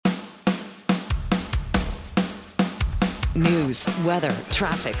News, weather,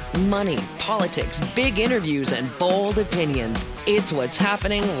 traffic, money, politics, big interviews, and bold opinions. It's what's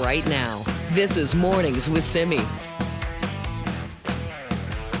happening right now. This is Mornings with Simi.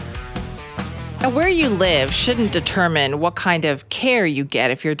 Now, where you live shouldn't determine what kind of care you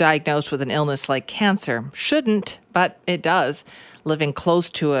get if you're diagnosed with an illness like cancer. Shouldn't, but it does. Living close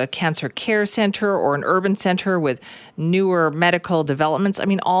to a cancer care center or an urban center with newer medical developments,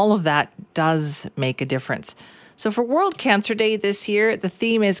 all of that does make a difference. So for World Cancer Day this year, the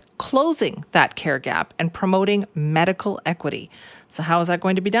theme is closing that care gap and promoting medical equity. So how is that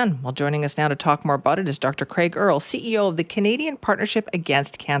going to be done? Well, joining us now to talk more about it is Dr. Craig Earle, CEO of the Canadian Partnership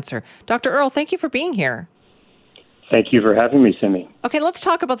Against Cancer. Dr. Earle, thank you for being here. Thank you for having me, Simi. Okay, let's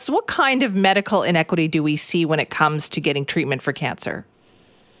talk about this. What kind of medical inequity do we see when it comes to getting treatment for cancer?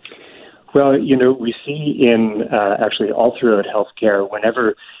 Well, we see in actually all throughout healthcare,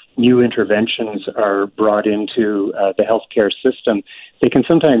 whenever new interventions are brought into the healthcare system, they can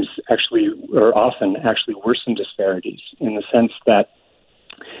sometimes often worsen disparities in the sense that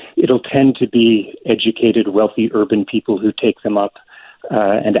it'll tend to be educated, wealthy urban people who take them up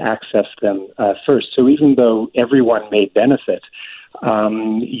and access them first. So even though everyone may benefit,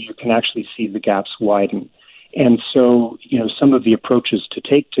 you can actually see the gaps widen. And so, some of the approaches to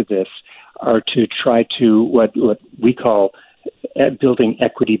take to this are to try to what we call building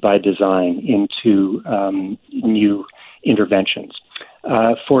equity by design into new interventions.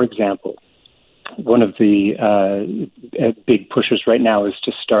 For example, one of the big pushes right now is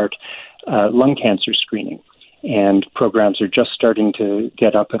to start lung cancer screening, and programs are just starting to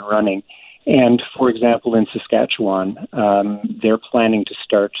get up and running. And for example, in Saskatchewan, they're planning to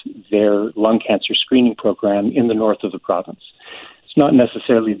start their lung cancer screening program in the north of the province. It's not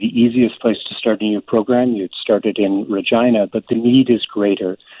necessarily the easiest place to start a new program. You'd start it in Regina, but the need is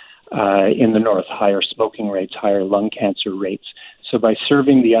greater in the north, higher smoking rates, higher lung cancer rates. So by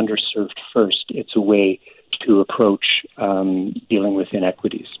serving the underserved first, it's a way to approach dealing with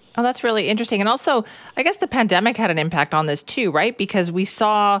inequities. Oh, that's really interesting. And also, I guess the pandemic had an impact on this too, right? Because we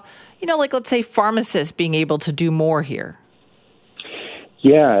saw, let's say pharmacists being able to do more here.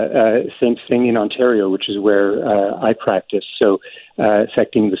 Yeah, same thing in Ontario, which is where I practice, so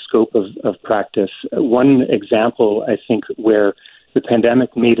affecting the scope of practice. One example, I think, where the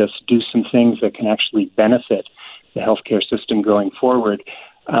pandemic made us do some things that can actually benefit the healthcare system going forward.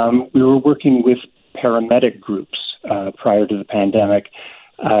 We were working with paramedic groups prior to the pandemic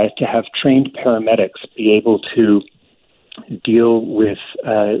to have trained paramedics be able to deal with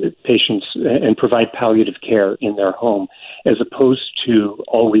patients and provide palliative care in their home, as opposed to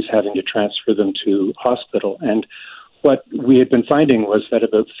always having to transfer them to hospital. And what we had been finding was that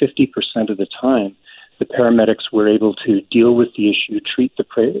about 50% of the time, the paramedics were able to deal with the issue, treat the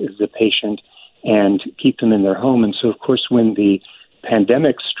patient, and keep them in their home. And so, of course, when the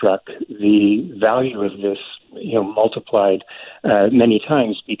pandemic struck, the value of this multiplied many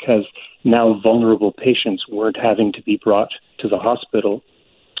times, because now vulnerable patients weren't having to be brought to the hospital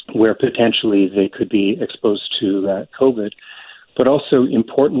where potentially they could be exposed to COVID. But also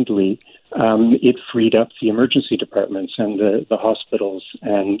importantly, it freed up the emergency departments and the hospitals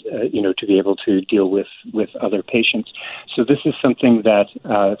and, to be able to deal with other patients. So this is something that,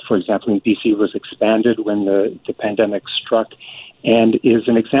 for example, in BC was expanded when the pandemic struck, and is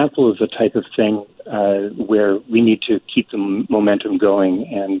an example of the type of thing where we need to keep the momentum going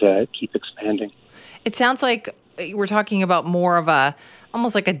and keep expanding. It sounds like we're talking about more of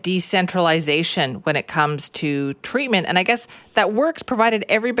almost like a decentralization when it comes to treatment. And I guess that works provided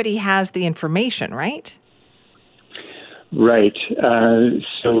everybody has the information, right? Right.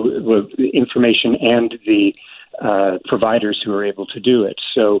 So the information and the providers who are able to do it.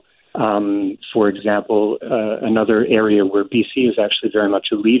 So, for example, another area where BC is actually very much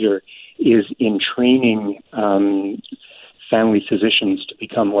a leader is in training family physicians to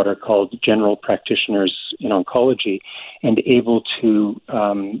become what are called general practitioners in oncology and able to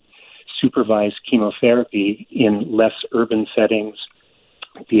supervise chemotherapy in less urban settings,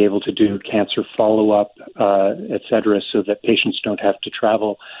 be able to do cancer follow-up, et cetera, so that patients don't have to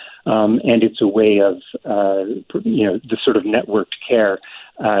travel. And it's a way of, the sort of networked care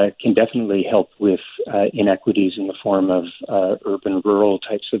can definitely help with inequities in the form of urban-rural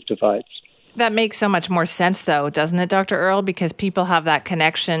types of divides. That makes so much more sense, though, doesn't it, Dr. Earle? Because people have that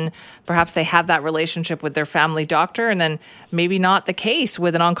connection. Perhaps they have that relationship with their family doctor, and then maybe not the case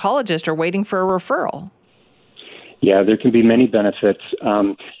with an oncologist or waiting for a referral. Yeah, there can be many benefits.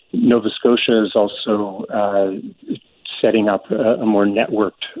 Nova Scotia is also setting up a more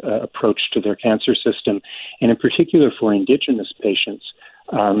networked approach to their cancer system, and in particular for Indigenous patients,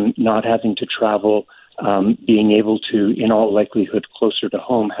 not having to travel being able to, in all likelihood, closer to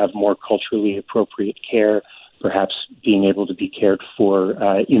home, have more culturally appropriate care, perhaps being able to be cared for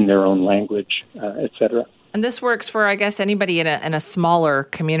in their own language, et cetera. And this works for, I guess, anybody in a smaller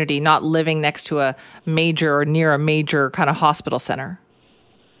community, not living next to a major or near a major kind of hospital center.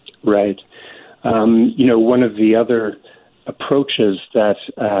 Right. One of the other approaches that,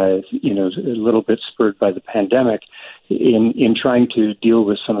 a little bit spurred by the pandemic in trying to deal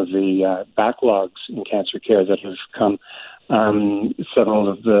with some of the backlogs in cancer care that have come, several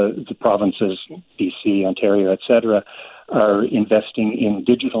of the provinces, BC, Ontario, et cetera, are investing in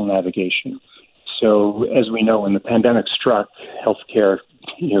digital navigation. So as we know, when the pandemic struck, healthcare,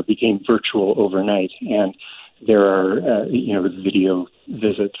 became virtual overnight, and there are, video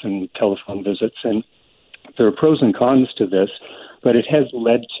visits and telephone visits, and there are pros and cons to this, but it has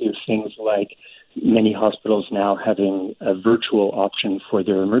led to things like many hospitals now having a virtual option for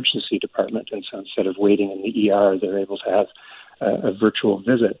their emergency department, and so instead of waiting in the ER, they're able to have a virtual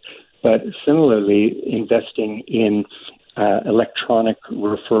visit. But similarly, investing in electronic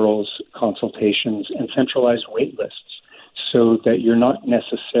referrals, consultations, and centralized wait lists so that you're not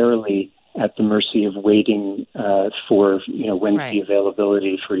necessarily at the mercy of waiting for, when's Right. the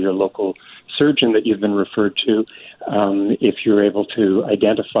availability for your local surgeon that you've been referred to. If you're able to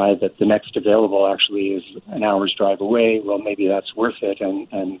identify that the next available actually is an hour's drive away, well, maybe that's worth it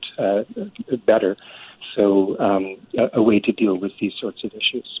and better. So a way to deal with these sorts of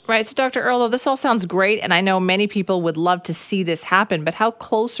issues. Right. So, Dr. Earle, this all sounds great, and I know many people would love to see this happen, but how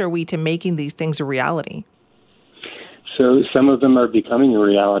close are we to making these things a reality? So some of them are becoming a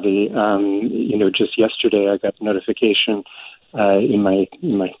reality. Just yesterday I got notification in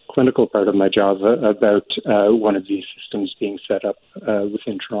my clinical part of my job about one of these systems being set up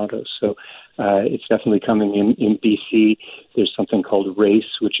within Toronto. So it's definitely coming in BC. There's something called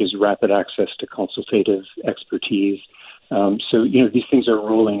RACE, which is Rapid Access to Consultative Expertise. So these things are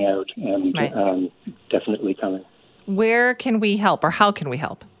rolling out and Right. Definitely coming. Where can we help, or how can we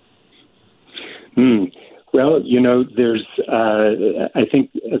help? Well, there's, I think,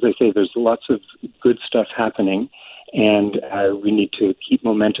 as I say, there's lots of good stuff happening, and we need to keep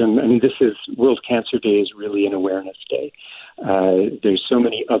momentum. I mean, World Cancer Day is really an awareness day. There's so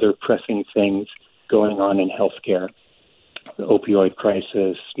many other pressing things going on in healthcare, the opioid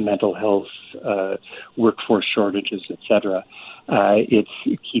crisis, mental health, workforce shortages, et cetera. It's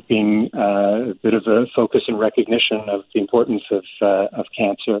keeping a bit of a focus and recognition of the importance of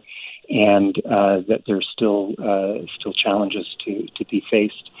cancer, and that there's still challenges to be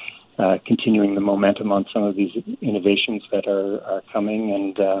faced. Continuing the momentum on some of these innovations that are coming,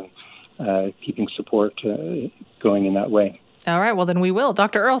 and keeping support going in that way. All right. Well, then we will.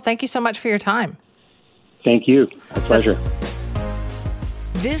 Dr. Earle, thank you so much for your time. Thank you. A pleasure.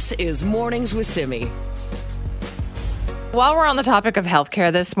 This is Mornings with Simi. While we're on the topic of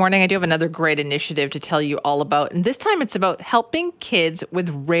healthcare this morning, I do have another great initiative to tell you all about. And this time it's about helping kids with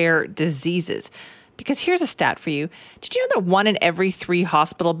rare diseases. Because here's a stat for you. Did you know that 1 in every 3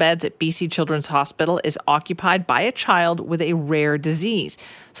 hospital beds at BC Children's Hospital is occupied by a child with a rare disease?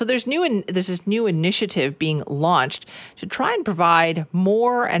 So there's this new initiative being launched to try and provide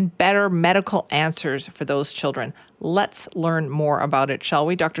more and better medical answers for those children. Let's learn more about it, shall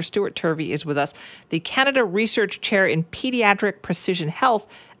we? Dr. Stuart Turvey is with us, the Canada Research Chair in Pediatric Precision Health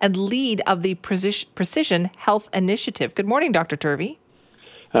and lead of the Precision Health Initiative. Good morning, Dr. Turvey.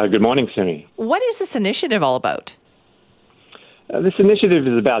 Good morning, Simi. What is this initiative all about? This initiative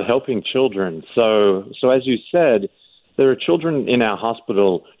is about helping children. So as you said, there are children in our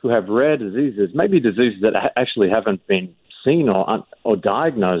hospital who have rare diseases, maybe diseases that actually haven't been seen or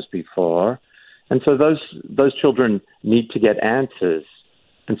diagnosed before. And so those children need to get answers.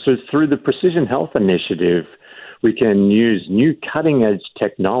 And so through the Precision Health Initiative, we can use new cutting-edge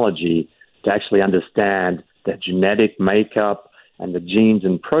technology to actually understand their genetic makeup and the genes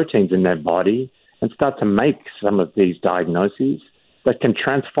and proteins in their body, and start to make some of these diagnoses that can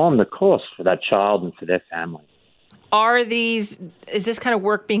transform the course for that child and for their family. Is this kind of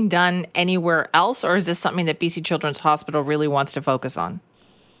work being done anywhere else, or is this something that BC Children's Hospital really wants to focus on?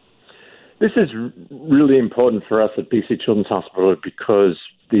 This is really important for us at BC Children's Hospital because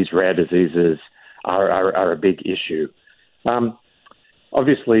these rare diseases are a big issue.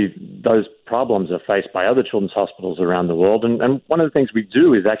 Obviously, those problems are faced by other children's hospitals around the world. And one of the things we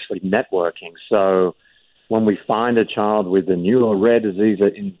do is actually networking. So when we find a child with a new or rare disease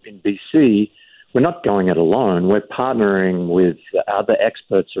in BC, we're not going it alone. We're partnering with other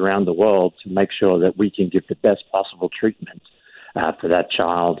experts around the world to make sure that we can give the best possible treatment for that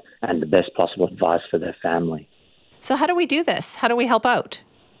child and the best possible advice for their family. So how do we do this? How do we help out?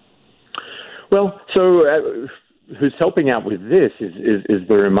 Well, so who's helping out with this is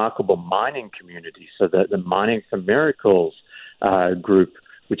the remarkable mining community. So the Mining for Miracles group,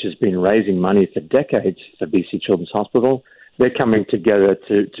 which has been raising money for decades for BC Children's Hospital, they're coming together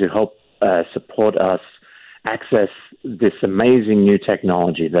to help support us access this amazing new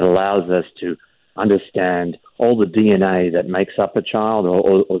technology that allows us to understand all the DNA that makes up a child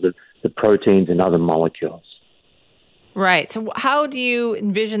or the proteins and other molecules. Right. So how do you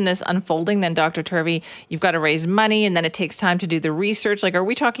envision this unfolding then, Dr. Turvey? You've got to raise money and then it takes time to do the research. Like, are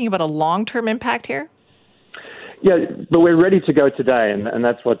we talking about a long-term impact here? Yeah, but we're ready to go today. And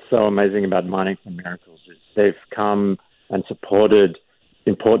that's what's so amazing about Mining for Miracles is they've come and supported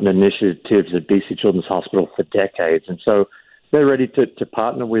important initiatives at BC Children's Hospital for decades. And so they're ready to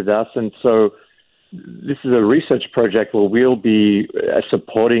partner with us. And so this is a research project where we'll be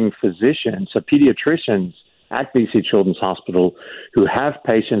supporting physicians, so pediatricians at BC Children's Hospital who have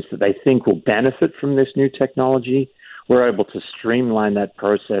patients that they think will benefit from this new technology. We're able to streamline that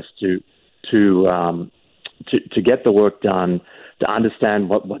process to get the work done, to understand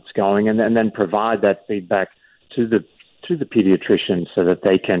what's going, and then provide that feedback to the pediatrician so that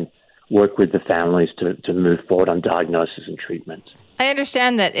they can work with the families to move forward on diagnosis and treatment. I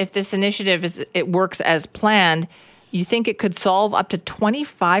understand that if this initiative works as planned, you think it could solve up to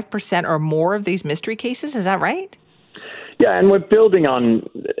 25% or more of these mystery cases. Is that right? Yeah, and we're building on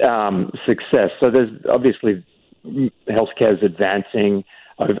success. So there's obviously healthcare is advancing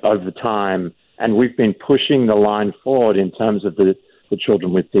over time, and we've been pushing the line forward in terms of the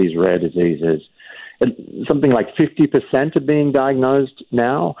children with these rare diseases. Something like 50% are being diagnosed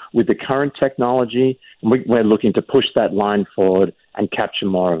now with the current technology, and we're looking to push that line forward and capture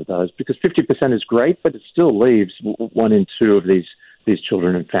more of those, because 50% is great, but it still leaves 1 in 2 of these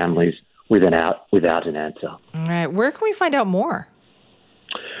children and families without an answer. All right. Where can we find out more?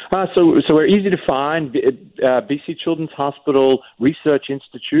 So we're easy to find. BC Children's Hospital Research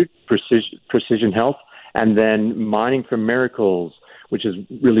Institute, Precision Health, and then Mining for Miracles, which is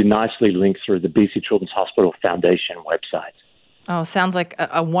really nicely linked through the BC Children's Hospital Foundation website. Oh, sounds like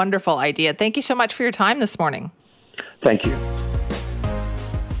a wonderful idea. Thank you so much for your time this morning. Thank you.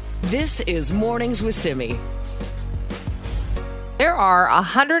 This is Mornings with Simi. There are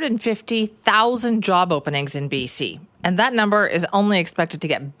 150,000 job openings in BC, and that number is only expected to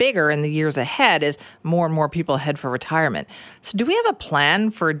get bigger in the years ahead as more and more people head for retirement. So do we have a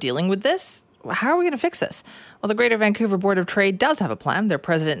plan for dealing with this? How are we going to fix this? Well, the Greater Vancouver Board of Trade does have a plan. Their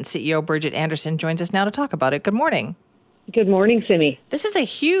president and CEO, Bridget Anderson, joins us now to talk about it. Good morning. Good morning, Simi. This is a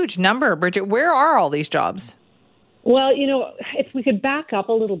huge number, Bridget. Where are all these jobs? Well, if we could back up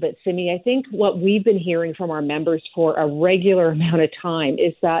a little bit, Simi, I think what we've been hearing from our members for a regular amount of time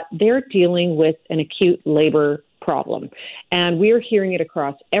is that they're dealing with an acute labor problem. And we're hearing it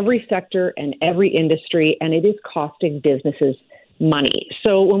across every sector and every industry, and it is costing businesses money.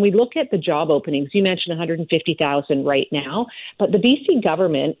 So when we look at the job openings, you mentioned 150,000 right now, but the BC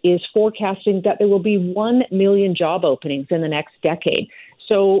government is forecasting that there will be 1 million job openings in the next decade.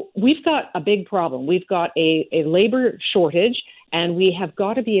 So we've got a big problem. We've got a labor shortage, and we have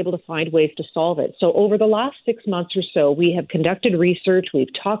got to be able to find ways to solve it. So over the last 6 months or so, we have conducted research,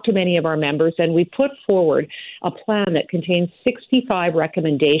 we've talked to many of our members, and we put forward a plan that contains 65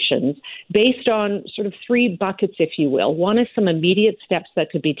 recommendations based on sort of 3 buckets, if you will. One is some immediate steps that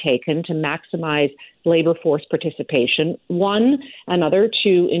could be taken to maximize labor force participation. Another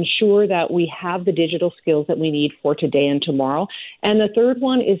to ensure that we have the digital skills that we need for today and tomorrow. And the third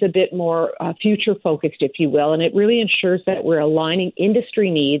one is a bit more future focused, if you will, and it really ensures that we're aligning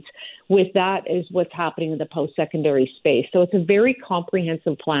industry needs with that is what's happening in the post-secondary space. So it's a very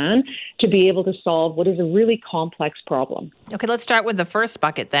comprehensive plan to be able to solve what is a really complex problem. Okay, let's start with the first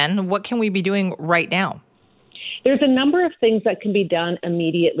bucket then. What can we be doing right now? There's a number of things that can be done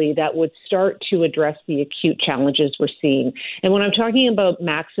immediately that would start to address the acute challenges we're seeing. And when I'm talking about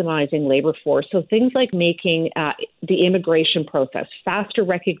maximizing labor force, so things like making the immigration process faster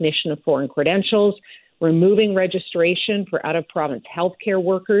recognition of foreign credentials, removing registration for out-of-province healthcare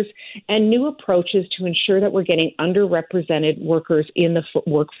workers, and new approaches to ensure that we're getting underrepresented workers in the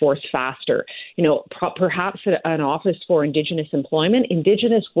workforce faster. Perhaps an office for Indigenous employment.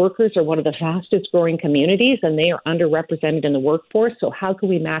 Indigenous workers are one of the fastest growing communities, and they are underrepresented in the workforce. So how can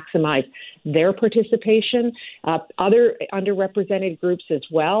we maximize their participation? Other underrepresented groups as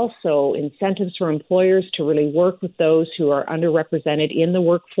well. So incentives for employers to really work with those who are underrepresented in the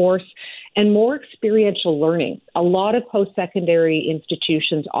workforce. And more experiential learning. A lot of post-secondary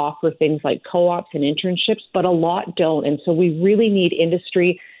institutions offer things like co-ops and internships, but a lot don't. And so we really need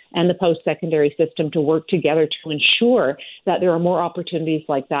industry and the post-secondary system to work together to ensure that there are more opportunities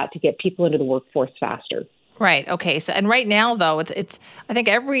like that to get people into the workforce faster. Right. Okay. So, and right now, though, it's. I think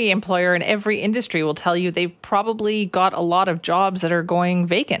every employer in every industry will tell you they've probably got a lot of jobs that are going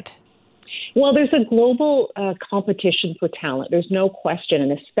vacant. Well, there's a global competition for talent. There's no question,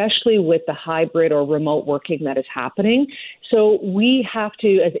 and especially with the hybrid or remote working that is happening. So we have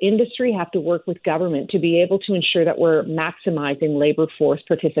to, as industry, have to work with government to be able to ensure that we're maximizing labor force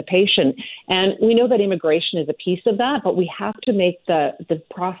participation. And we know that immigration is a piece of that, but we have to make the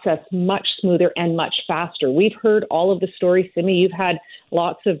process much smoother and much faster. We've heard all of the stories. Simi, you've had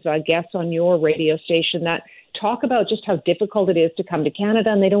lots of guests on your radio station that talk about just how difficult it is to come to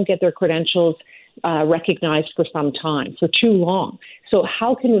Canada, and they don't get their credentials recognized for some time, for too long. So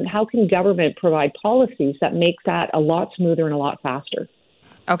how can government provide policies that make that a lot smoother and a lot faster?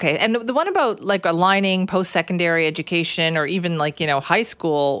 Okay, and the one about like aligning post-secondary education or even like, high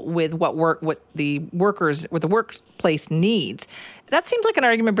school with what the workplace needs. That seems like an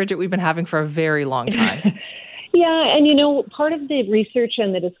argument, Bridget, we've been having for a very long time. Yeah, and part of the research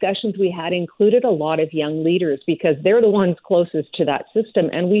and the discussions we had included a lot of young leaders because they're the ones closest to that system.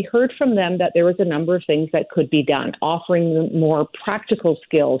 And we heard from them that there was a number of things that could be done, offering them more practical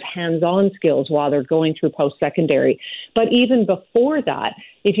skills, hands-on skills while they're going through post-secondary. But even before that,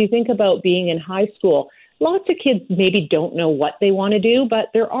 if you think about being in high school, lots of kids maybe don't know what they want to do, but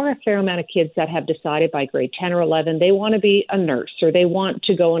there are a fair amount of kids that have decided by grade 10 or 11 they want to be a nurse or they want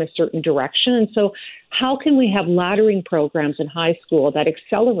to go in a certain direction. And so how can we have laddering programs in high school that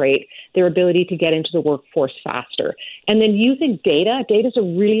accelerate their ability to get into the workforce faster? And then using data is a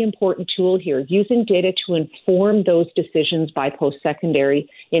really important tool here, using data to inform those decisions by post-secondary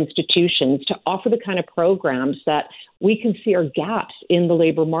institutions to offer the kind of programs that we can see are gaps in the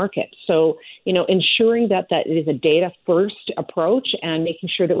labor market. So, ensuring that it is a data-first approach and making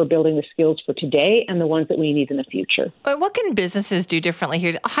sure that we're building the skills for today and the ones that we need in the future. But what can businesses do differently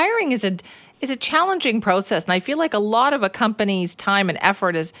here? Hiring is a challenging process, and I feel like a lot of a company's time and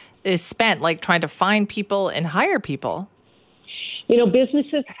effort is spent like trying to find people and hire people.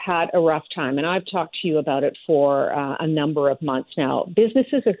 Businesses have had a rough time, and I've talked to you about it for a number of months now.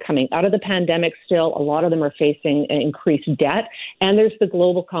 Businesses are coming out of the pandemic still. A lot of them are facing increased debt, and there's the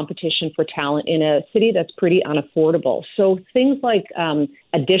global competition for talent in a city that's pretty unaffordable. So things like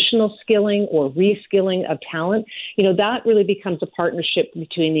additional skilling or reskilling of talent, that really becomes a partnership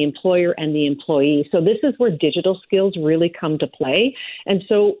between the employer and the employee. So this is where digital skills really come to play. And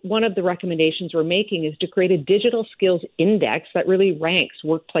so one of the recommendations we're making is to create a digital skills index that really ranks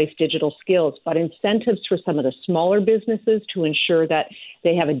workplace digital skills, but incentives for some of the smaller businesses to ensure that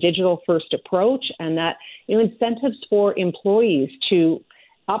they have a digital first approach and that incentives for employees to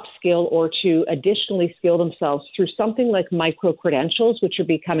upskill or to additionally skill themselves through something like micro-credentials, which are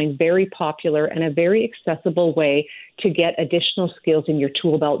becoming very popular and a very accessible way to get additional skills in your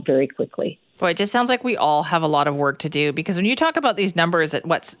tool belt very quickly. Boy, it just sounds like we all have a lot of work to do because when you talk about these numbers,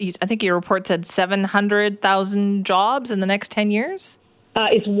 I think your report said 700,000 jobs in the next 10 years?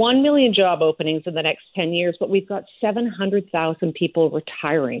 It's 1 million job openings in the next 10 years, but we've got 700,000 people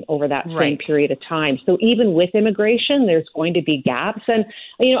retiring over that same period of time. So even with immigration, there's going to be gaps. And,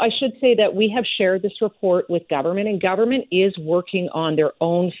 I should say that we have shared this report with government, and government is working on their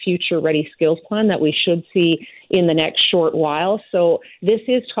own future-ready skills plan that we should see in the next short while. So this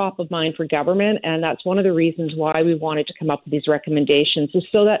is top of mind for government, and that's one of the reasons why we wanted to come up with these recommendations, is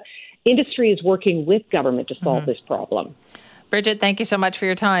so that industry is working with government to solve this problem. Bridget, thank you so much for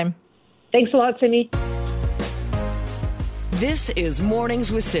your time. Thanks a lot, Simi. This is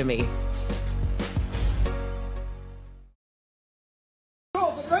Mornings with Simi.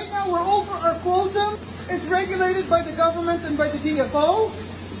 But right now we're over our quota. It's regulated by the government and by the DFO.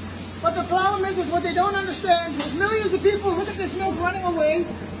 But the problem is what they don't understand is millions of people look at this milk running away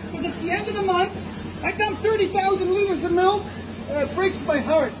because it's the end of the month. I dumped 30,000 liters of milk. It breaks my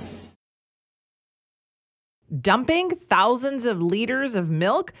heart. Dumping thousands of liters of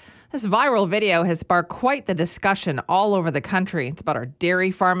milk? This viral video has sparked quite the discussion all over the country. It's about our dairy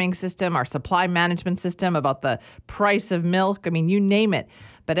farming system, our supply management system, about the price of milk. I mean, you name it.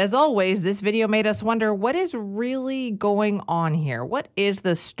 But as always, this video made us wonder what is really going on here? What is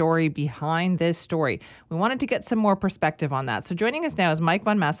the story behind this story? We wanted to get some more perspective on that. So joining us now is Mike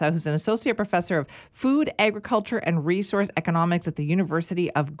Van Massa, who's an associate professor of food, agriculture, and resource economics at the University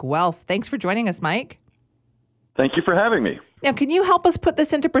of Guelph. Thanks for joining us, Mike. Thank you for having me. Now, can you help us put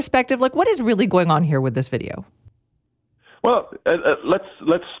this into perspective? Like, what is really going on here with this video? Well,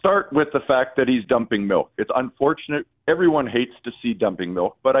 let's start with the fact that he's dumping milk. It's unfortunate. Everyone hates to see dumping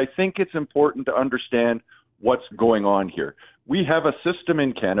milk, but I think it's important to understand what's going on here. we have a system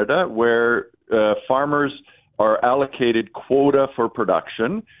in Canada where farmers are allocated quota for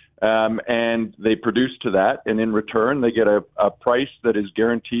production, and they produce to that, and in return they get a price that is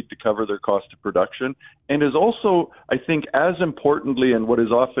guaranteed to cover their cost of production, and is also, I think, as importantly, and what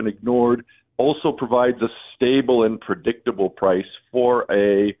is often ignored, also provides a stable and predictable price for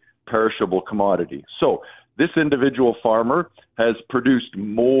a perishable commodity. So this individual farmer has produced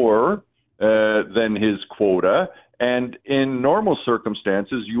more than his quota, and in normal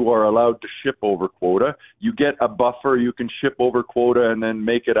circumstances, you are allowed to ship over quota. You get a buffer, you can ship over quota and then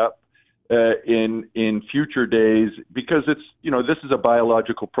make it up in future days, because it's, this is a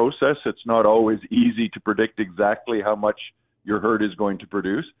biological process. It's not always easy to predict exactly how much your herd is going to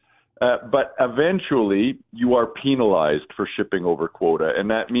produce. But eventually, you are penalized for shipping over quota,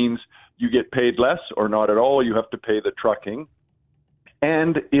 and that means you get paid less or not at all. You have to pay the trucking.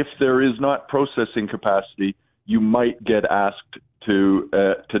 And if there is not processing capacity, you might get asked to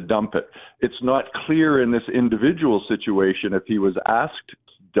dump it. It's not clear in this individual situation if he was asked to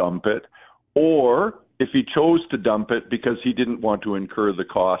dump it or if he chose to dump it because he didn't want to incur the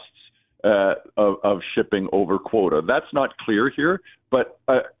costs of shipping over quota. That's not clear here, but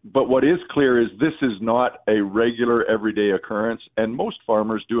what is clear is this is not a regular everyday occurrence, and most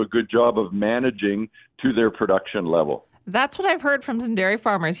farmers do a good job of managing to their production level. That's what I've heard from some dairy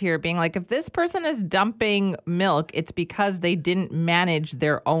farmers here, being like, if this person is dumping milk, it's because they didn't manage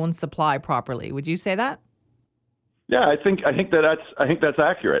their own supply properly. Would you say that? Yeah, I think that's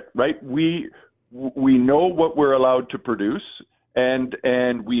accurate, right? We know what we're allowed to produce, and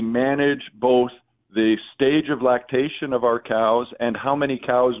we manage both the stage of lactation of our cows and how many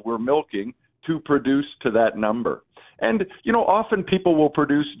cows we're milking to produce to that number. And often people will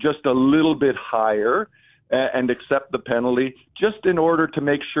produce just a little bit higher and accept the penalty just in order to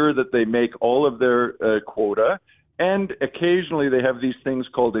make sure that they make all of their quota. And occasionally they have these things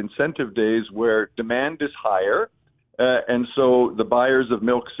called incentive days where demand is higher. And so the buyers of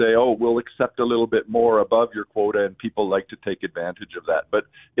milk say, we'll accept a little bit more above your quota, and people like to take advantage of that. But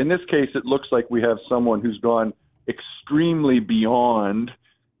in this case, it looks like we have someone who's gone extremely beyond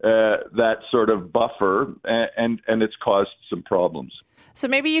that sort of buffer, and it's caused some problems. So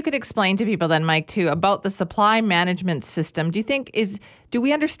maybe you could explain to people then, Mike, too, about the supply management system. Do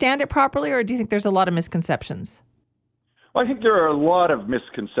we understand it properly, or do you think there's a lot of misconceptions? Well, I think there are a lot of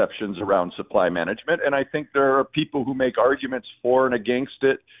misconceptions around supply management, and I think there are people who make arguments for and against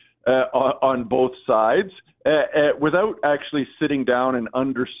it on both sides without actually sitting down and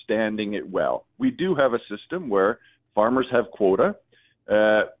understanding it well. We do have a system where farmers have quota.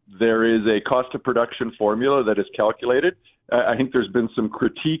 There is a cost of production formula that is calculated. I think there's been some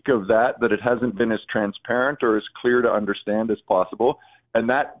critique of that it hasn't been as transparent or as clear to understand as possible, and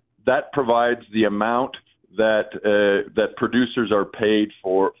that provides the amount that producers are paid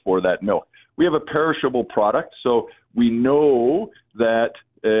for that milk. We have a perishable product, so we know that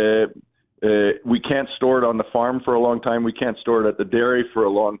we can't store it on the farm for a long time. We can't store it at the dairy for a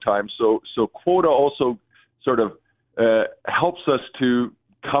long time. So quota also sort of helps us to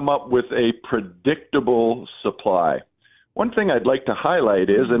come up with a predictable supply. One thing I'd like to highlight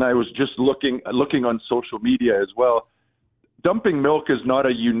is, and I was just looking on social media as well, dumping milk is not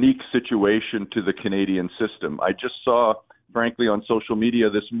a unique situation to the Canadian system. I just saw, frankly, on social media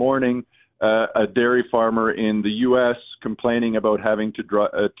this morning, a dairy farmer in the U.S. complaining about having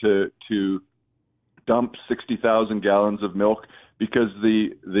to dump 60,000 gallons of milk because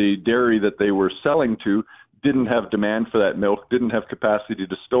the dairy that they were selling to didn't have demand for that milk, didn't have capacity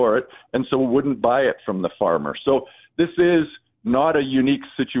to store it, and so wouldn't buy it from the farmer. So this is not a unique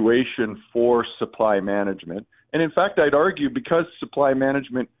situation for supply management. And in fact, I'd argue because supply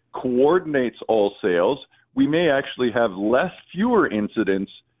management coordinates all sales, we may actually have fewer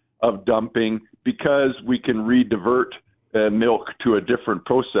incidents of dumping because we can redivert milk to a different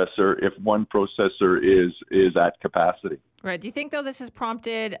processor if one processor is at capacity. Right. Do you think, though, this has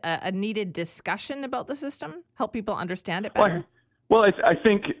prompted a needed discussion about the system? Help people understand it better? Well, I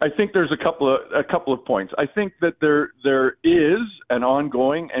think there's a couple of points. I think that there is an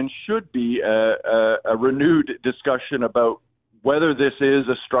ongoing and should be a renewed discussion about whether this is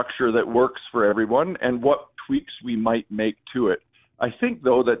a structure that works for everyone and what tweaks we might make to it. I think,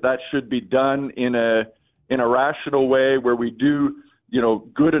 though, that should be done in a rational way where we do,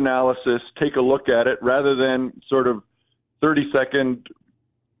 good analysis, take a look at it rather than sort of 30-second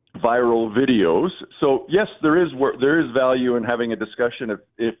viral videos. So yes, there is value in having a discussion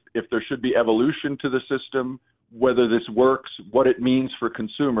if there should be evolution to the system, whether this works, what it means for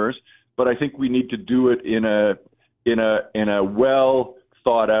consumers. But I think we need to do it in a well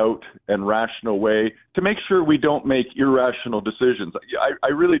thought out and rational way to make sure we don't make irrational decisions. I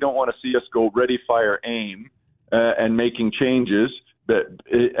really don't want to see us go ready, fire, aim and making changes that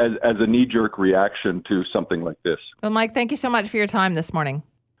as a knee-jerk reaction to something like this. Well, Mike, thank you so much for your time this morning.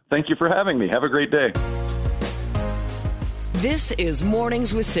 Thank you for having me. Have a great day. This is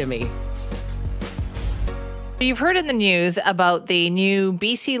Mornings with Simi. You've heard in the news about the new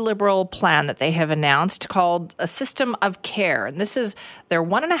BC Liberal plan that they have announced called A System of Care. And this is their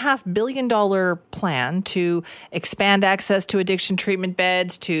 $1.5 billion plan to expand access to addiction treatment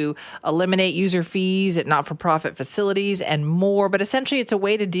beds, to eliminate user fees at not-for-profit facilities, and more. But essentially, it's a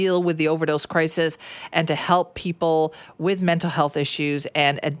way to deal with the overdose crisis and to help people with mental health issues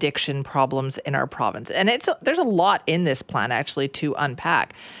and addiction problems in our province. And there's a lot in this plan, actually, to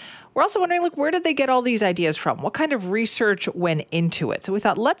unpack. We're also wondering, where did they get all these ideas from? What kind of research went into it? So we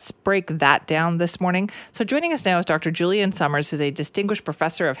thought, let's break that down this morning. So joining us now is Dr. Julian Summers, who's a distinguished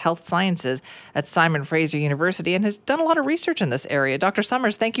professor of health sciences at Simon Fraser University and has done a lot of research in this area. Dr.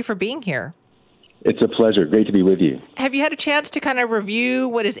 Summers, thank you for being here. It's a pleasure. Great to be with you. Have you had a chance to kind of review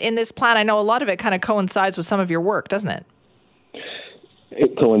what is in this plan? I know a lot of it kind of coincides with some of your work, doesn't it?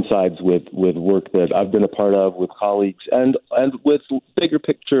 It coincides with work that I've been a part of with colleagues and with bigger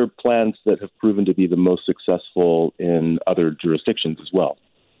picture plans that have proven to be the most successful in other jurisdictions as well.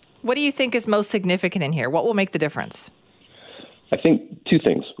 What do you think is most significant in here? What will make the difference? I think two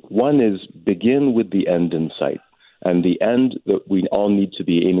things. One is begin with the end in sight. And the end that we all need to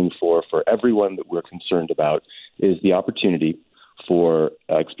be aiming for everyone that we're concerned about, is the opportunity for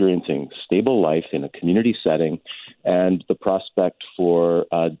experiencing stable life in a community setting and the prospect for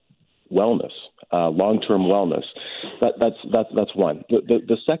wellness, long-term wellness. That's one.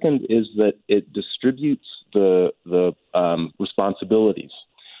 The second is that it distributes the responsibilities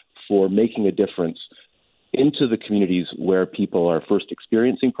for making a difference into the communities where people are first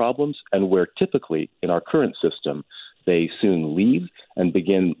experiencing problems and where typically in our current system they soon leave and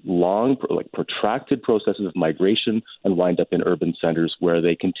begin long, protracted processes of migration and wind up in urban centers where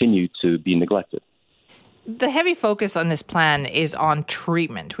they continue to be neglected. The heavy focus on this plan is on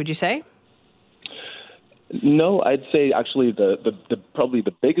treatment, would you say? No, I'd say actually the probably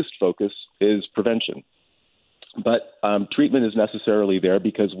the biggest focus is prevention. But treatment is necessarily there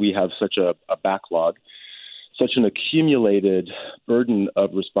because we have such a backlog, such an accumulated burden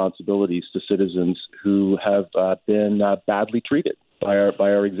of responsibilities to citizens who have been badly treated by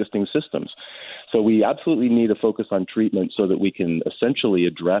our existing systems. So we absolutely need a focus on treatment so that we can essentially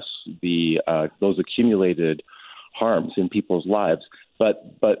address those accumulated harms in people's lives.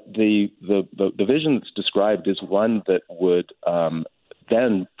 But the vision that's described is one that would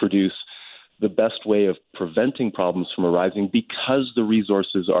then produce the best way of preventing problems from arising because the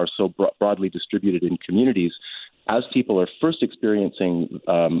resources are so broadly distributed in communities. As people are first experiencing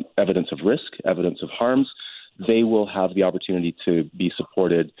evidence of risk, evidence of harms, they will have the opportunity to be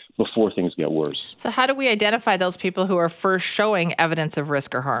supported before things get worse. So how do we identify those people who are first showing evidence of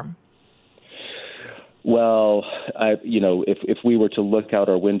risk or harm? Well, if we were to look out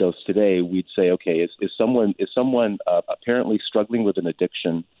our windows today, we'd say, okay, is someone apparently struggling with an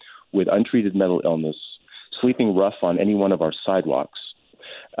addiction, with untreated mental illness, sleeping rough on any one of our sidewalks,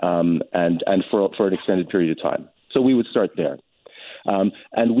 and for an extended period of time. So we would start there. And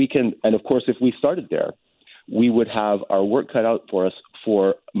of course, if we started there, we would have our work cut out for us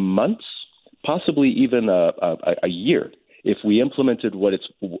for months, possibly even a year, if we implemented what it's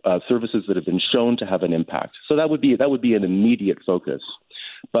services that have been shown to have an impact. So that would be an immediate focus.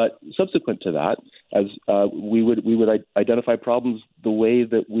 But subsequent to that, as we would identify problems the way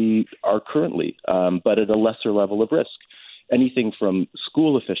that we are currently, but at a lesser level of risk. Anything from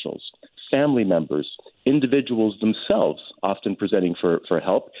school officials, family members, individuals themselves often presenting for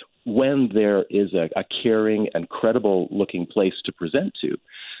help when there is a caring and credible-looking place to present to.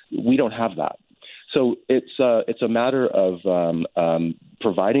 We don't have that. So it's a matter of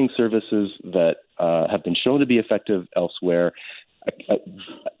providing services that have been shown to be effective elsewhere,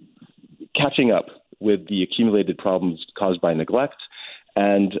 catching up with the accumulated problems caused by neglect,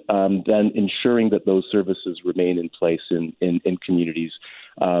 and then ensuring that those services remain in place in communities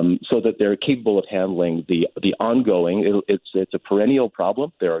so that they're capable of handling the ongoing. It's a perennial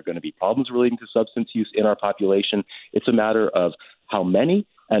problem. There are going to be problems relating to substance use in our population. It's a matter of how many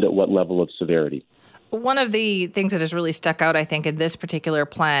and at what level of severity. One of the things that has really stuck out, I think, in this particular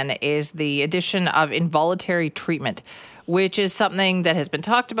plan is the addition of involuntary treatment, which is something that has been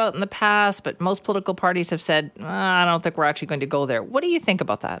talked about in the past, but most political parties have said, I don't think we're actually going to go there. What do you think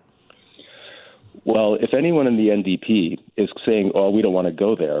about that? Well, if anyone in the NDP is saying, we don't want to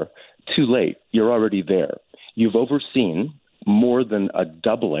go there, too late. You're already there. You've overseen more than a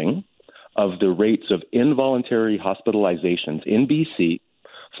doubling of the rates of involuntary hospitalizations in BC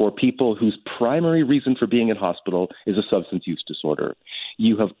for people whose primary reason for being in hospital is a substance use disorder.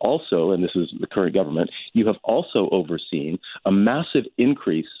 You have also, and this is the current government, you have also overseen a massive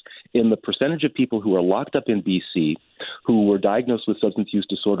increase in the percentage of people who are locked up in BC who were diagnosed with substance use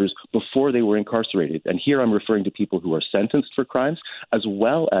disorders before they were incarcerated. And here I'm referring to people who are sentenced for crimes, as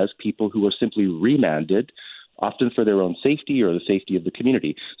well as people who are simply remanded, often for their own safety or the safety of the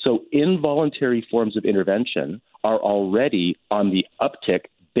community. So involuntary forms of intervention are already on the uptick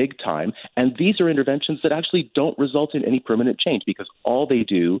big time. And these are interventions that actually don't result in any permanent change, because all they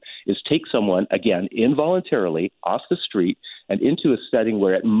do is take someone, again, involuntarily off the street and into a setting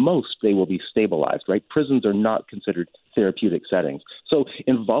where at most they will be stabilized, right? Prisons are not considered therapeutic settings. So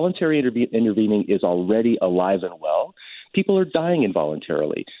involuntary intervening is already alive and well. People are dying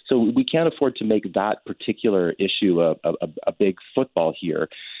involuntarily. So we can't afford to make that particular issue a big football here.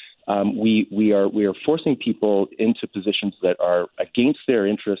 We are forcing people into positions that are against their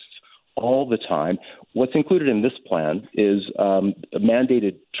interests all the time. What's included in this plan is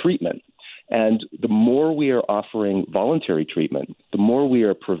mandated treatment. And the more we are offering voluntary treatment, the more we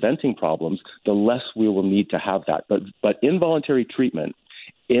are preventing problems, the less we will need to have that. But involuntary treatment,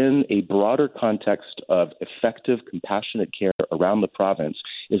 in a broader context of effective, compassionate care around the province,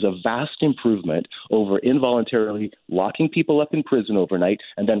 is a vast improvement over involuntarily locking people up in prison overnight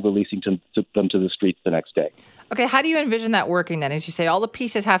and then releasing them to the streets the next day. Okay, how do you envision that working then? As you say, all the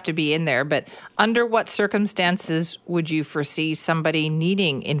pieces have to be in there, but under what circumstances would you foresee somebody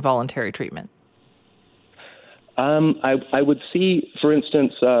needing involuntary treatment? I would see, for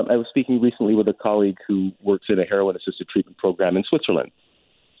instance, I was speaking recently with a colleague who works in a heroin-assisted treatment program in Switzerland.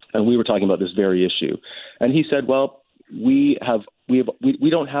 And we were talking about this very issue. And he said, well, we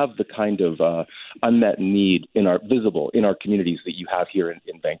don't have the kind of unmet need in our communities that you have here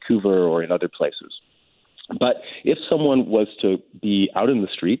in Vancouver or in other places. But if someone was to be out in the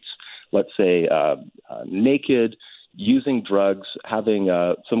streets, let's say naked, using drugs, having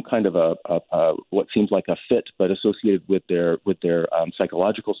some kind of a what seems like a fit, but associated with their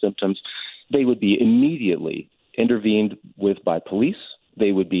psychological symptoms, they would be immediately intervened with by police.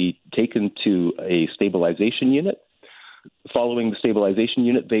 They would be taken to a stabilization unit. Following the stabilization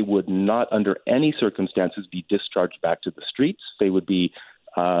unit, they would not, under any circumstances, be discharged back to the streets. They would be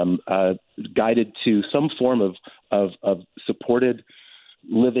guided to some form of supported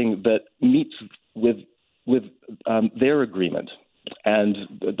living that meets with their agreement. And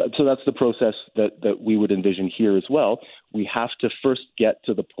so that's the process that we would envision here as well. We have to first get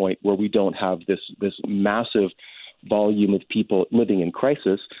to the point where we don't have this massive volume of people living in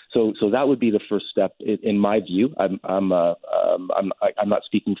crisis. So that would be the first step, in my view. I'm not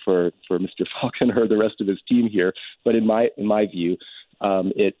speaking for Mr. Falconer or the rest of his team here, but in my view,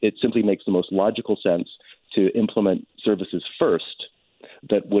 it simply makes the most logical sense to implement services first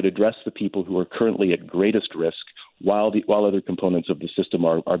that would address the people who are currently at greatest risk, while other components of the system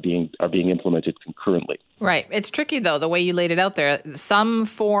are being implemented concurrently. Right. It's tricky though, the way you laid it out there. Some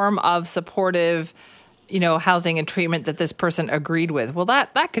form of supportive housing and treatment that this person agreed with. Well,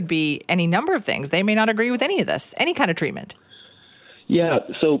 that could be any number of things. They may not agree with any of this, any kind of treatment. Yeah,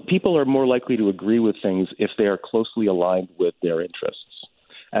 so people are more likely to agree with things if they are closely aligned with their interests.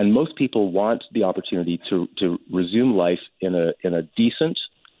 And most people want the opportunity to resume life in a decent,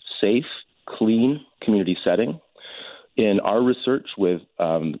 safe, clean community setting. In our research with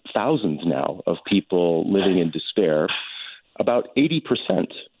thousands now of people living in despair, about 80%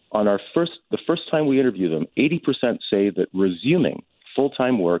 the first time we interview them, 80% say that resuming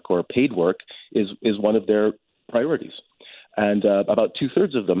full-time work or paid work is one of their priorities. And about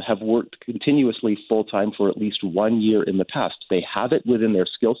 2/3 of them have worked continuously full-time for at least 1 year in the past. They have it within their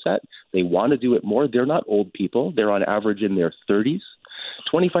skill set. They want to do it more. They're not old people. They're on average in their 30s.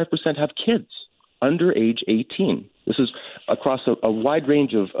 25% have kids under age 18. This is across a wide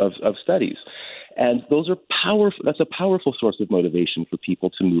range of studies. And those are powerful. That's a powerful source of motivation for people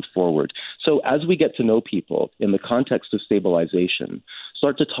to move forward. So as we get to know people in the context of stabilization,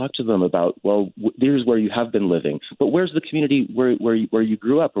 start to talk to them about, well, here's where you have been living, but where's the community where you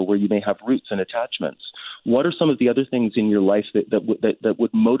grew up or where you may have roots and attachments? What are some of the other things in your life that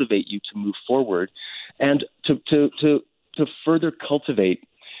would motivate you to move forward and to further cultivate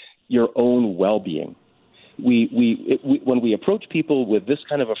your own well-being? When we approach people with this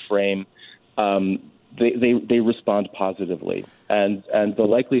kind of a frame, they respond positively, and the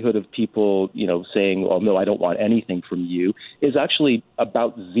likelihood of people saying, "Oh no, I don't want anything from you," is actually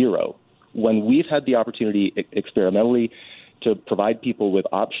about zero. When we've had the opportunity experimentally to provide people with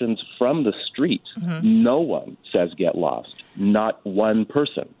options from the street. No one says get lost, not one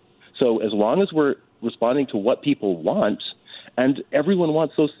person. So as long as we're responding to what people want, and everyone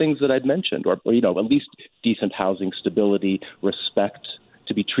wants those things that I'd mentioned, or at least decent housing, stability, respect,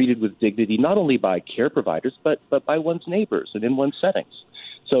 to be treated with dignity, not only by care providers, but by one's neighbors and in one's settings.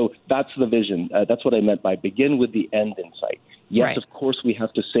 So that's the vision. That's what I meant by begin with the end in sight. Yes, right. Of course, we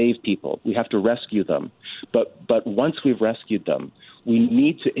have to save people. We have to rescue them. But once we've rescued them, we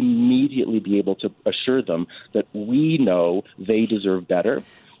need to immediately be able to assure them that we know they deserve better.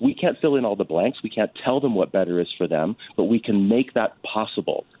 We can't fill in all the blanks. We can't tell them what better is for them, but we can make that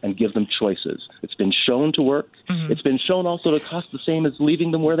possible and give them choices. It's been shown to work. It's been shown also to cost the same as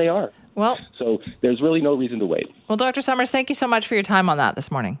leaving them where they are. Well, so there's really no reason to wait. Well, Dr. Summers, thank you so much for your time on that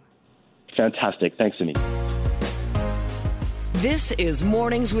this morning. Fantastic. Thanks, Simi. This is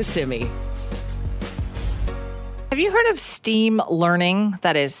Mornings with Simi. Have you heard of STEAM learning?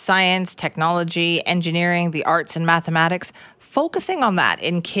 That is science, technology, engineering, the arts, and mathematics. Focusing on that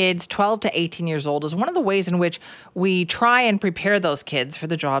in kids 12 to 18 years old is one of the ways in which we try and prepare those kids for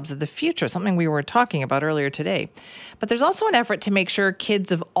the jobs of the future, something we were talking about earlier today. But there's also an effort to make sure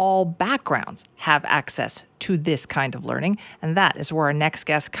kids of all backgrounds have access to this kind of learning, and that is where our next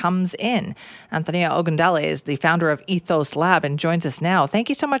guest comes in. Antonia Ogundele is the founder of Ethos Lab and joins us now. Thank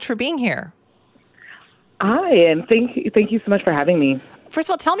you so much for being here. Hi, and thank you so much for having me. First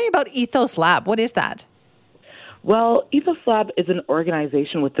of all, tell me about Ethos Lab. What is that? Well, Ethos Lab is an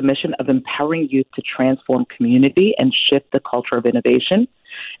organization with the mission of empowering youth to transform community and shift the culture of innovation.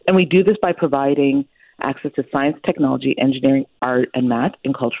 And we do this by providing access to science, technology, engineering, art, and math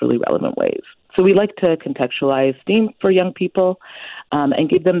in culturally relevant ways. So we like to contextualize STEAM for young people and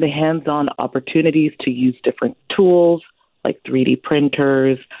give them the hands-on opportunities to use different tools like 3D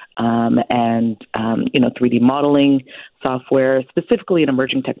printers and 3D modeling software, specifically in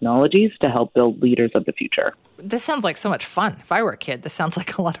emerging technologies to help build leaders of the future. This sounds like so much fun. If I were a kid, this sounds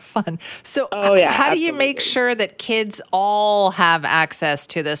like a lot of fun. So how do you make sure that kids all have access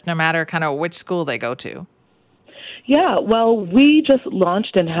to this, no matter kind of which school they go to? Yeah, well, we just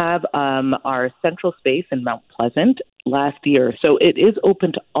launched and have our central space in Mount Pleasant last year. So it is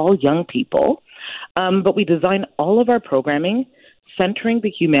open to all young people. But we design all of our programming centering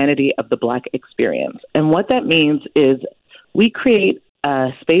the humanity of the Black experience. And what that means is we create a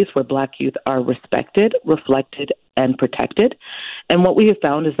space where Black youth are respected, reflected, and protected. And what we have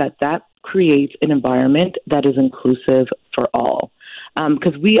found is that creates an environment that is inclusive for all.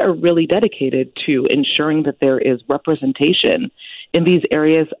 Because we are really dedicated to ensuring that there is representation in these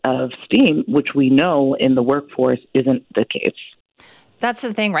areas of STEAM, which we know in the workforce isn't the case. That's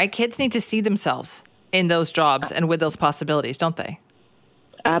the thing, right? Kids need to see themselves in those jobs and with those possibilities, don't they?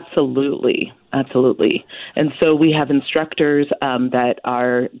 Absolutely. Absolutely. And so we have instructors that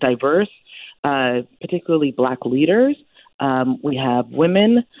are diverse, particularly Black leaders. We have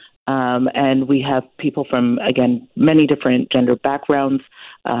women, and we have people from, again, many different gender backgrounds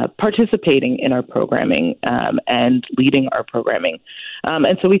participating in our programming and leading our programming.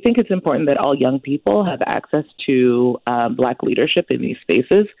 And so we think it's important that all young people have access to Black leadership in these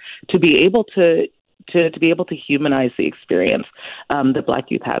spaces to be able to humanize the experience that Black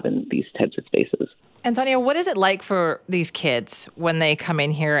youth have in these types of spaces. Antonia, what is it like for these kids when they come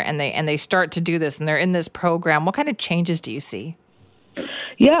in here and they start to do this and they're in this program? What kind of changes do you see?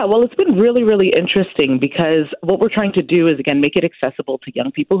 Yeah, well, it's been really, really interesting because what we're trying to do is, again, make it accessible to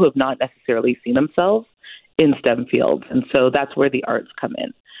young people who have not necessarily seen themselves in STEM fields. And so that's where the arts come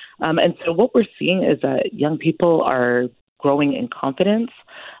in. And so what we're seeing is that young people are growing in confidence.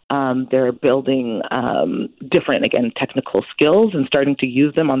 They're building different, again, technical skills and starting to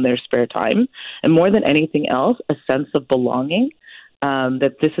use them on their spare time. And more than anything else, a sense of belonging,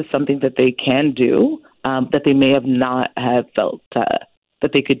 that this is something that they can do, that they may have not have felt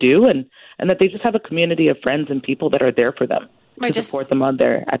that they could do, and that they just have a community of friends and people that are there for them to support them on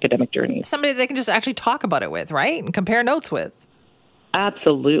their academic journeys. Somebody they can just actually talk about it with, right? And compare notes with.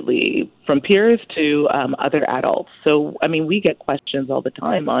 Absolutely. From peers to other adults. So, I mean, we get questions all the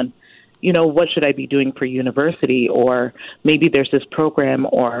time on, what should I be doing for university? Or maybe there's this program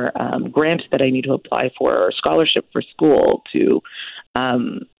or grant that I need to apply for or scholarship for school to,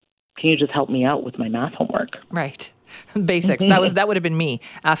 can you just help me out with my math homework? Right. Basics. That would have been me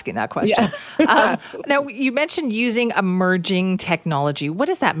asking that question. Yeah. Now, you mentioned using emerging technology. What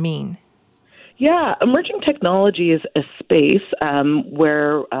does that mean? Yeah, emerging technology is a space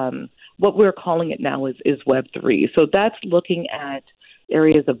where what we're calling it now is Web3. So that's looking at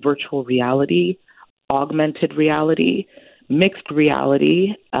areas of virtual reality, augmented reality, mixed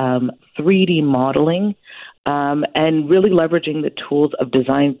reality, 3D modeling, and really leveraging the tools of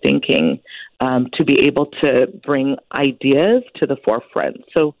design thinking to be able to bring ideas to the forefront.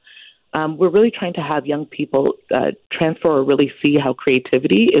 So we're really trying to have young people transfer or really see how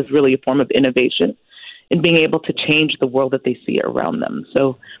creativity is really a form of innovation and being able to change the world that they see around them.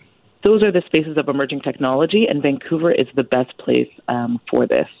 So those are the spaces of emerging technology, and Vancouver is the best place for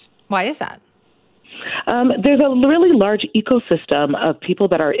this. Why is that? There's a really large ecosystem of people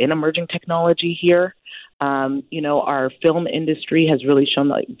that are in emerging technology here. Our film industry has really shown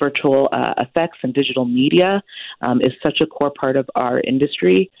that virtual effects and digital media is such a core part of our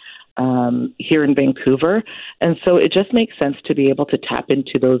industry here in Vancouver. And so it just makes sense to be able to tap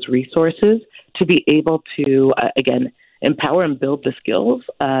into those resources, to be able to, again, empower and build the skills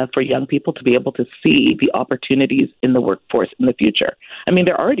for young people to be able to see the opportunities in the workforce in the future. I mean,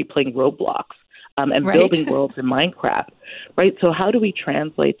 they're already playing Roblox and building worlds in Minecraft, right? So how do we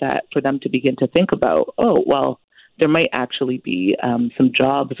translate that for them to begin to think about, there might actually be some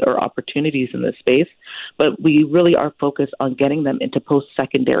jobs or opportunities in this space, but we really are focused on getting them into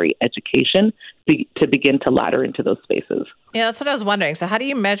post-secondary education to begin to ladder into those spaces. Yeah, that's what I was wondering. So how do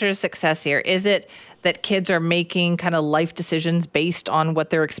you measure success here? Is it that kids are making kind of life decisions based on what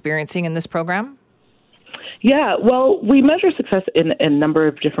they're experiencing in this program? Yeah, well, we measure success in a number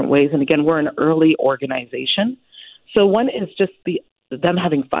of different ways. And again, we're an early organization. So one is just them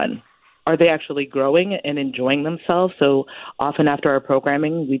having fun. Are they actually growing and enjoying themselves? So often after our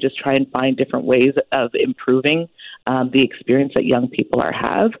programming, we just try and find different ways of improving the experience that young are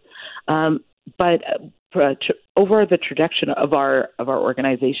have. But over the trajectory of our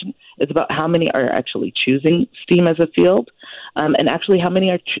organization is about how many are actually choosing STEAM as a field, and actually how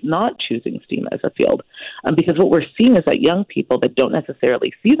many are not choosing STEAM as a field. Because what we're seeing is that young people that don't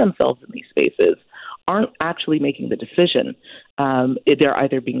necessarily see themselves in these spaces aren't actually making the decision. They're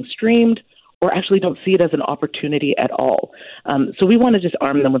either being streamed or actually don't see it as an opportunity at all. So we want to just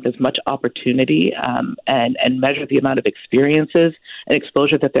arm them with as much opportunity and measure the amount of experiences and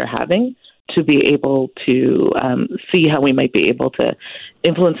exposure that they're having to be able to see how we might be able to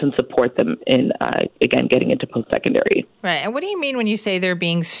influence and support them in, again, getting into post-secondary. Right. And what do you mean when you say they're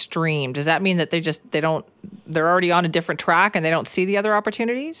being streamed? Does that mean that they're already on a different track and they don't see the other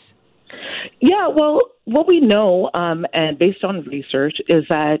opportunities? Yeah, well, what we know, and based on research, is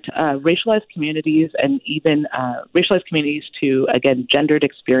that racialized communities and even racialized communities to, again, gendered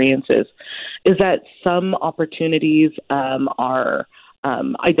experiences, is that some opportunities are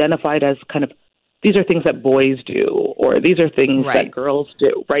identified as kind of, these are things that boys do, or these are things that girls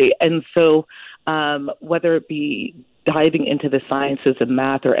do, right? And so whether it be diving into the sciences of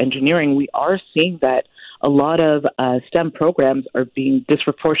math or engineering, we are seeing that a lot of STEM programs are being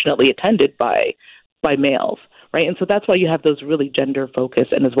disproportionately attended by males, right? And so that's why you have those really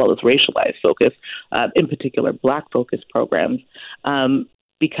gender-focused and as well as racialized focus, in particular Black-focused programs,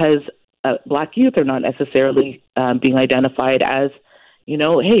 because Black youth are not necessarily being identified as,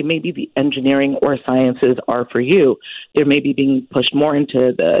 hey, maybe the engineering or sciences are for you. They're maybe being pushed more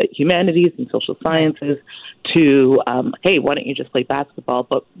into the humanities and social sciences to, hey, why don't you just play basketball?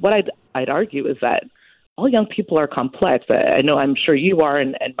 But what I'd argue is that all young people are complex. I know, I'm sure you are,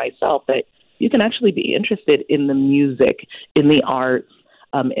 and myself, that you can actually be interested in the music, in the arts,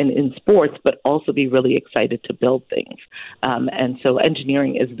 and in sports, but also be really excited to build things. And so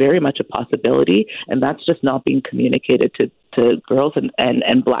engineering is very much a possibility, and that's just not being communicated to girls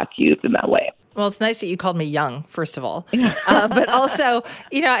and Black youth in that way. Well, it's nice that you called me young, first of all. But also,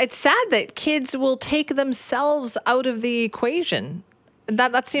 it's sad that kids will take themselves out of the equation.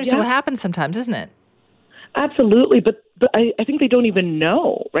 That seems to what happens sometimes, isn't it? Absolutely. But I think they don't even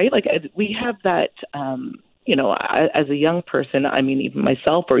know, right? Like, we have that, as a young person, I mean, even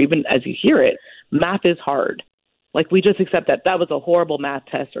myself, or even as you hear it, math is hard. Like, we just accept that was a horrible math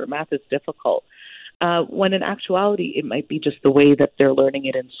test, or math is difficult. When in actuality, it might be just the way that they're learning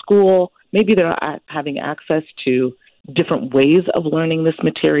it in school. Maybe they're not having access to different ways of learning this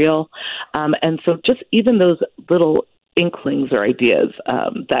material. And so just even those little inklings or ideas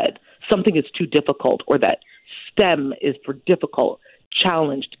that something is too difficult, or that STEM is for difficult,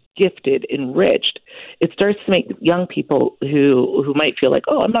 challenged, gifted, enriched, it starts to make young people who might feel like,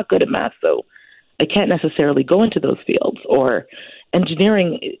 I'm not good at math, so I can't necessarily go into those fields. Or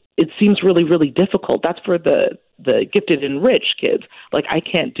engineering, it seems really, really difficult. That's for the gifted and rich kids. Like, I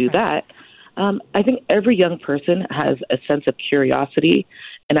can't do that. I think every young person has a sense of curiosity,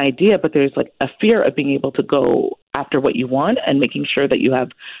 an idea, but there's like a fear of being able to go after what you want and making sure that you have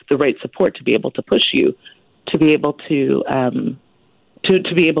the right support to be able to push you to be able to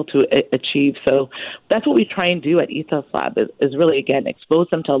be able to achieve. So that's what we try and do at Ethos Lab is really, again, expose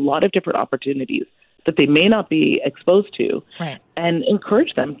them to a lot of different opportunities that they may not be exposed to, right, and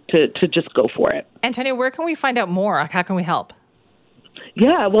encourage them to just go for it. Antonia, where can we find out more? How can we help?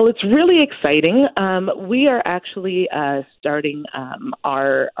 Yeah, well, it's really exciting. We are actually starting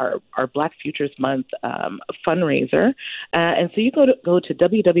our Black Futures Month fundraiser, and so you go to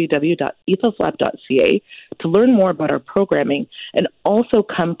www.ethoslab.ca to learn more about our programming, and also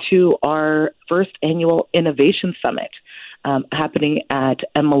come to our first annual Innovation Summit happening at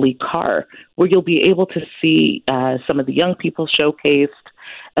Emily Carr, where you'll be able to see some of the young people showcased,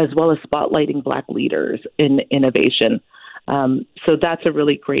 as well as spotlighting Black leaders in innovation. So that's a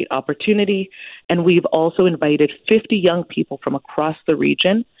really great opportunity. And we've also invited 50 young people from across the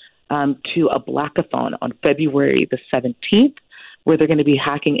region to a Blackathon on February the 17th, where they're going to be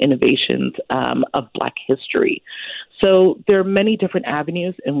hacking innovations of Black history. So there are many different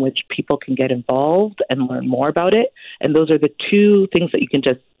avenues in which people can get involved and learn more about it. And those are the two things that you can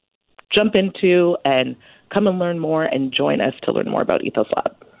just jump into and come and learn more and join us to learn more about Ethos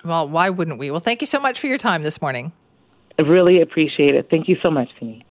Lab. Well, why wouldn't we? Well, thank you so much for your time this morning. I really appreciate it. Thank you so much, Simi.